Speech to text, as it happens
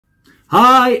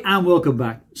Hi and welcome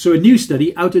back. So a new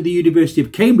study out of the University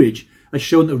of Cambridge has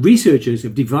shown that researchers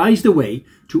have devised a way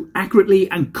to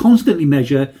accurately and constantly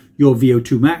measure your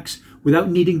VO2 max without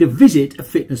needing to visit a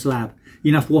fitness lab.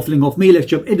 Enough waffling off me, let's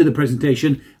jump into the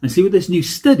presentation and see what this new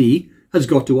study has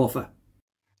got to offer.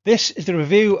 This is the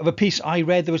review of a piece I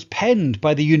read that was penned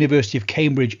by the University of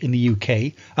Cambridge in the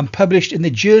UK and published in the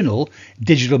journal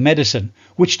Digital Medicine,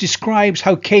 which describes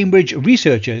how Cambridge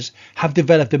researchers have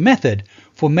developed a method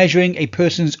for measuring a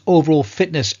person's overall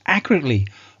fitness accurately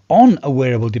on a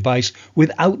wearable device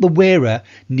without the wearer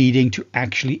needing to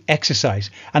actually exercise.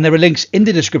 And there are links in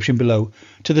the description below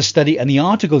to the study and the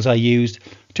articles I used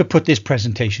to put this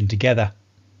presentation together.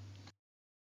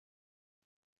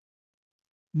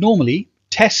 Normally,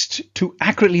 tests to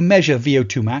accurately measure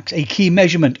VO2 max, a key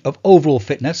measurement of overall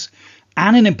fitness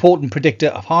and an important predictor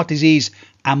of heart disease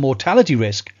and mortality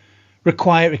risk,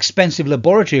 require expensive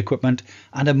laboratory equipment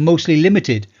and are mostly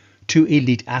limited to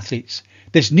elite athletes.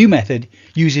 This new method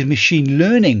uses machine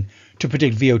learning to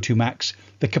predict VO2 max,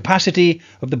 the capacity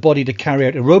of the body to carry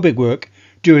out aerobic work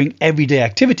during everyday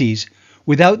activities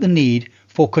without the need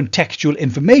for contextual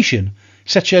information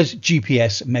such as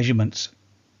GPS measurements.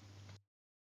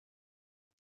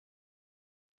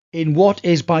 In what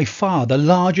is by far the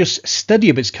largest study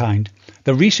of its kind,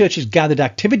 the researchers gathered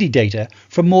activity data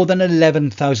from more than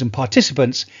 11,000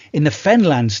 participants in the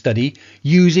FENLAND study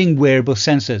using wearable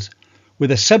sensors,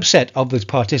 with a subset of those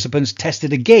participants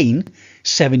tested again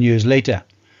 7 years later.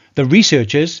 The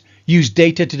researchers used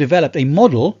data to develop a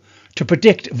model to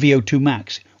predict VO2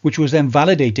 max, which was then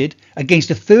validated against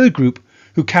a third group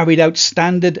who carried out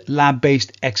standard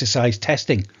lab-based exercise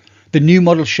testing. The new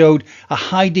model showed a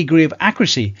high degree of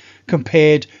accuracy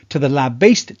compared to the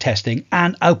lab-based testing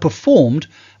and outperformed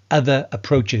other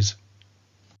approaches.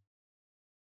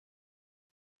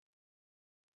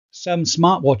 Some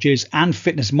smartwatches and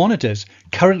fitness monitors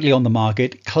currently on the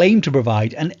market claim to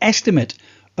provide an estimate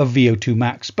of VO2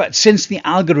 max, but since the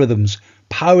algorithms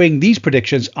powering these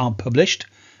predictions aren't published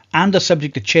and are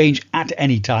subject to change at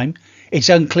any time, it's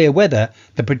unclear whether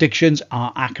the predictions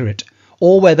are accurate,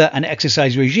 or whether an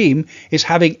exercise regime is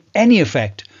having any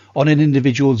effect on an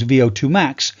individual's VO2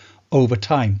 max over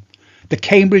time. The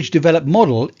Cambridge developed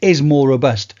model is more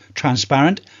robust,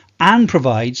 transparent, and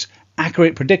provides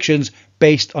accurate predictions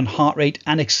based on heart rate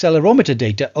and accelerometer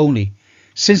data only.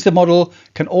 Since the model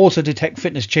can also detect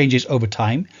fitness changes over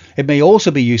time, it may also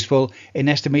be useful in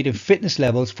estimating fitness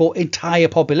levels for entire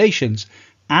populations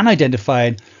and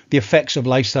identifying the effects of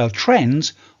lifestyle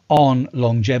trends on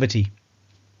longevity.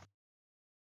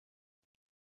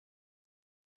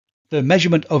 The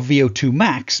measurement of VO2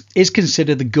 max is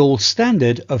considered the gold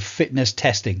standard of fitness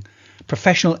testing.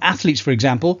 Professional athletes, for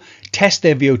example, test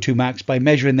their VO2 max by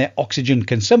measuring their oxygen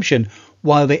consumption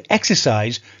while they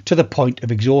exercise to the point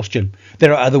of exhaustion.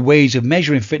 There are other ways of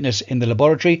measuring fitness in the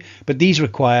laboratory, but these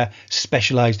require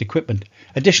specialized equipment.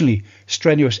 Additionally,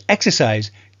 strenuous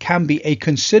exercise can be a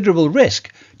considerable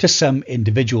risk to some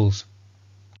individuals.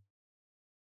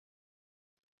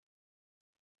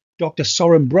 Dr.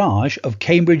 Soren Brage of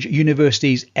Cambridge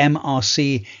University's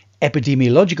MRC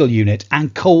Epidemiological Unit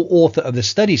and co-author of the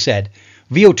study said,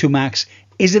 VO2 max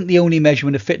isn't the only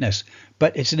measurement of fitness,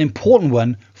 but it's an important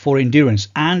one for endurance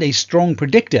and a strong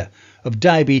predictor of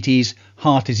diabetes,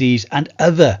 heart disease and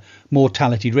other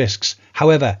mortality risks.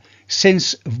 However,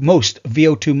 since most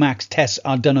VO2 max tests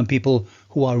are done on people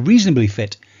who are reasonably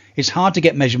fit, it's hard to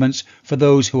get measurements for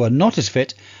those who are not as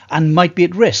fit and might be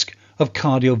at risk of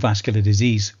cardiovascular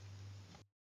disease.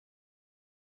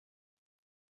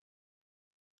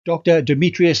 Dr.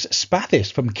 Demetrios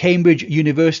Spathis from Cambridge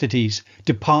University's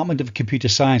Department of Computer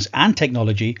Science and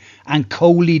Technology and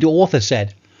co-lead author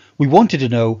said, "We wanted to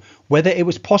know whether it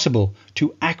was possible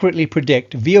to accurately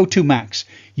predict VO2 max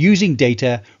using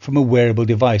data from a wearable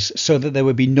device so that there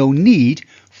would be no need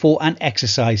for an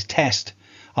exercise test.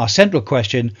 Our central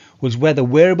question was whether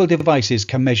wearable devices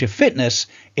can measure fitness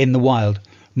in the wild.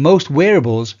 Most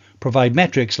wearables provide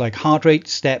metrics like heart rate,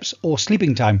 steps, or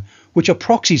sleeping time, which are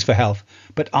proxies for health,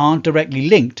 but aren't directly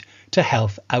linked to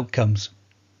health outcomes."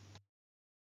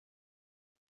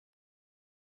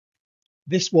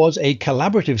 This was a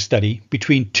collaborative study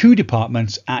between two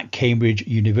departments at Cambridge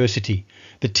University.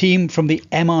 The team from the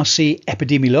MRC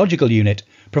Epidemiological Unit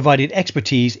provided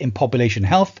expertise in population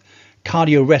health,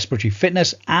 cardiorespiratory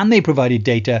fitness, and they provided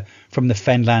data from the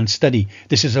FENLAND study.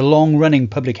 This is a long-running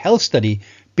public health study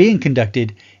being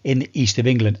conducted in the east of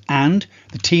England, and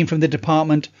the team from the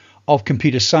Department of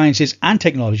Computer Sciences and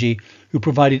Technology who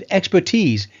provided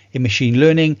expertise in machine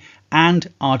learning and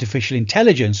artificial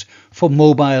intelligence for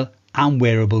mobile and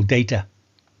wearable data.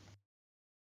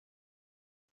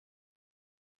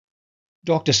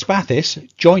 Dr. Spathis,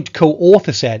 joint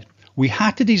co-author, said, "We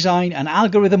had to design an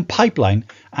algorithm pipeline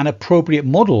and appropriate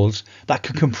models that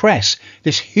could compress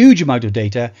this huge amount of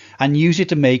data and use it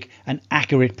to make an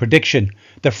accurate prediction.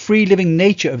 The free-living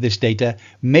nature of this data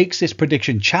makes this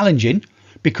prediction challenging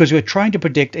because we're trying to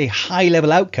predict a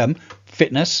high-level outcome,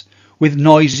 fitness, with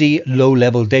noisy,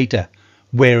 low-level data,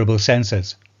 wearable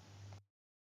sensors."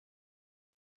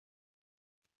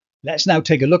 Let's now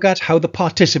take a look at how the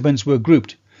participants were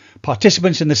grouped.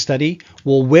 Participants in the study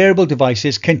wore wearable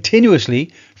devices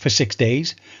continuously for 6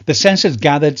 days. The sensors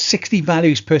gathered 60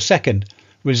 values per second,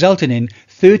 resulting in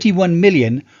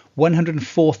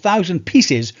 31,104,000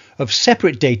 pieces of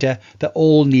separate data that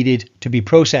all needed to be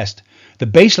processed. The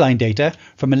baseline data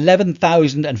from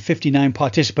 11,059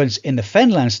 participants in the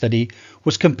FENLAND study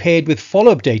was compared with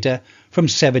follow-up data from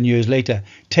 7 years later,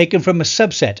 taken from a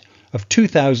subset of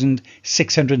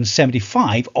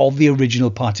 2,675 of the original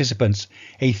participants.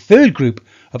 A third group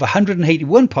of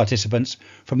 181 participants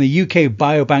from the UK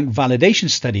Biobank validation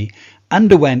study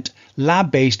underwent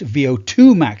lab-based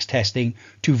VO2 Max testing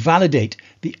to validate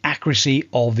the accuracy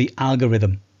of the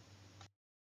algorithm.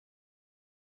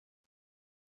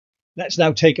 Let's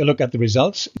now take a look at the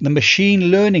results. The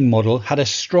machine learning model had a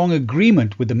strong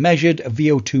agreement with the measured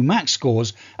VO2 Max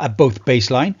scores at both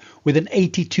baseline, with an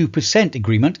 82%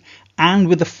 agreement, and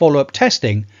with the follow-up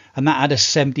testing, and that had a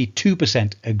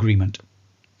 72% agreement.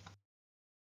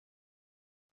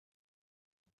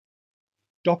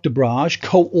 Dr. Brage,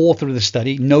 co-author of the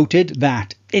study, noted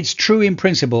that it's true in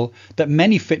principle that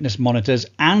many fitness monitors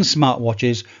and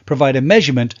smartwatches provide a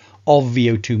measurement of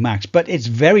VO2 Max, but it's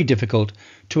very difficult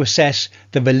to assess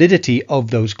the validity of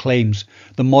those claims.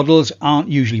 The models aren't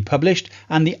usually published,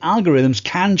 and the algorithms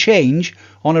can change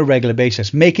on a regular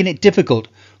basis, making it difficult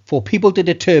for people to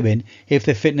determine if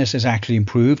their fitness has actually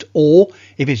improved or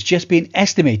if it's just been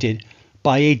estimated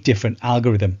by a different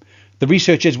algorithm. The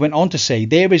researchers went on to say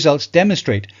their results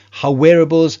demonstrate how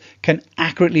wearables can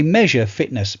accurately measure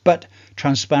fitness, but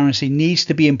transparency needs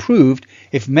to be improved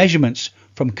if measurements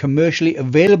from commercially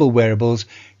available wearables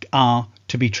are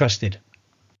to be trusted.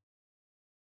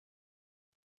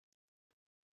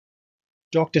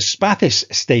 Dr. Spathis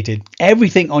stated,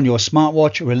 "Everything on your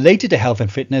smartwatch related to health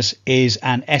and fitness is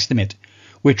an estimate.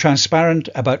 We're transparent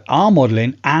about our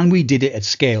modelling, and we did it at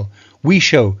scale. We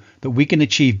show that we can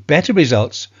achieve better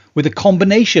results with a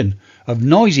combination of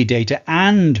noisy data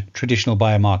and traditional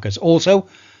biomarkers. Also,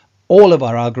 all of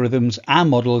our algorithms and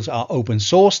models are open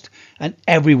sourced and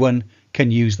everyone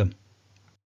can use them."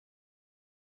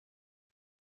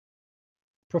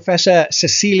 Professor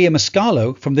CECILIA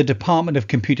MASCOLO from the Department of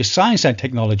Computer Science and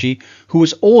Technology, who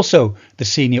was also the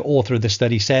senior author of the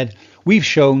study, said, "We've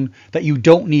shown that you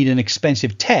don't need an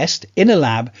expensive test in a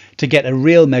lab to get a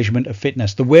real measurement of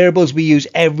fitness. The wearables we use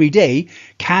every day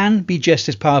can be just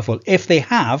as powerful if they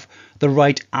have the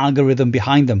right algorithm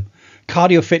behind them.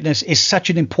 Cardio fitness is such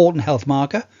an important health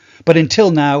marker, but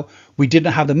until now, we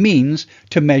didn't have the means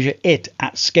to measure it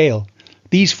at scale.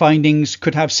 These findings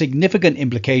could have significant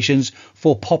implications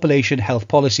for population health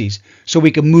policies, so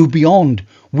we can move beyond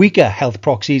weaker health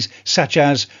proxies such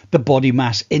as the body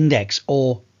mass index,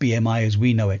 or BMI as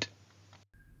we know it."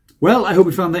 Well, I hope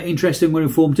you found that interesting or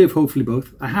informative, hopefully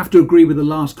both. I have to agree with the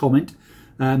last comment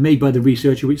made by the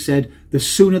researcher, which said the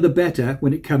sooner the better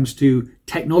when it comes to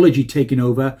technology taking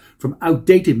over from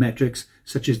outdated metrics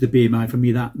such as the BMI. For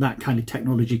me, that kind of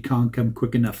technology can't come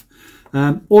quick enough.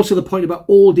 Also, the point about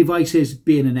all devices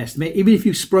being an estimate, even if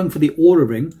you sprung for the Oura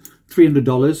Ring,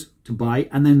 $300 to buy,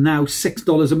 and then now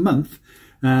 $6 a month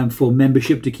for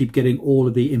membership to keep getting all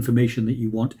of the information that you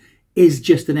want, is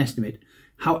just an estimate.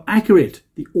 How accurate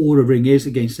the Oura Ring is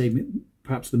against, say,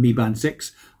 perhaps the Mi Band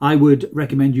 6, I would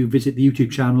recommend you visit the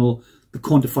YouTube channel, The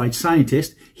Quantified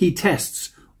Scientist. He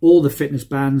tests all the fitness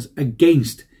bands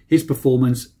against his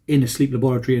performance in a sleep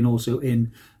laboratory and also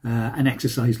in an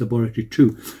exercise laboratory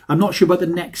too. I'm not sure about the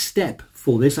next step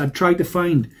for this. I've tried to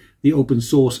find the open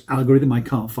source algorithm. I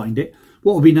can't find it.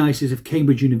 What would be nice is if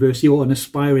Cambridge University or an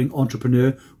aspiring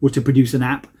entrepreneur were to produce an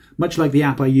app, much like the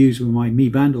app I use with my Mi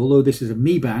Band. Although this is a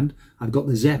Mi Band, I've got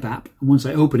the Zepp app, and once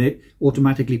I open it,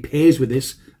 automatically pairs with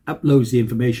this, uploads the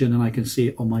information, and I can see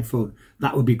it on my phone.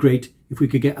 That would be great if we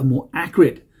could get a more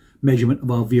accurate measurement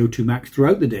of our VO2 max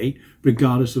throughout the day,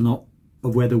 regardless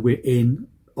of whether we're in,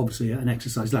 obviously, an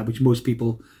exercise lab, which most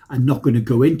people are not going to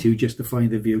go into just to find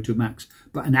the VO2 max,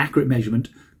 but an accurate measurement,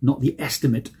 not the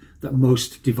estimate that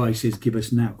most devices give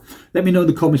us now. Let me know in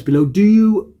the comments below. Do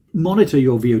you monitor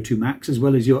your VO2 max as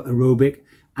well as your aerobic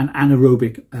and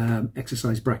anaerobic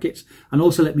exercise brackets? And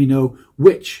also let me know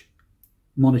which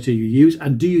monitor you use,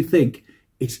 and do you think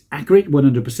it's accurate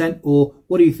 100%, or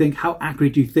what do you think, how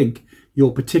accurate do you think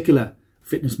your particular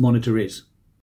fitness monitor is.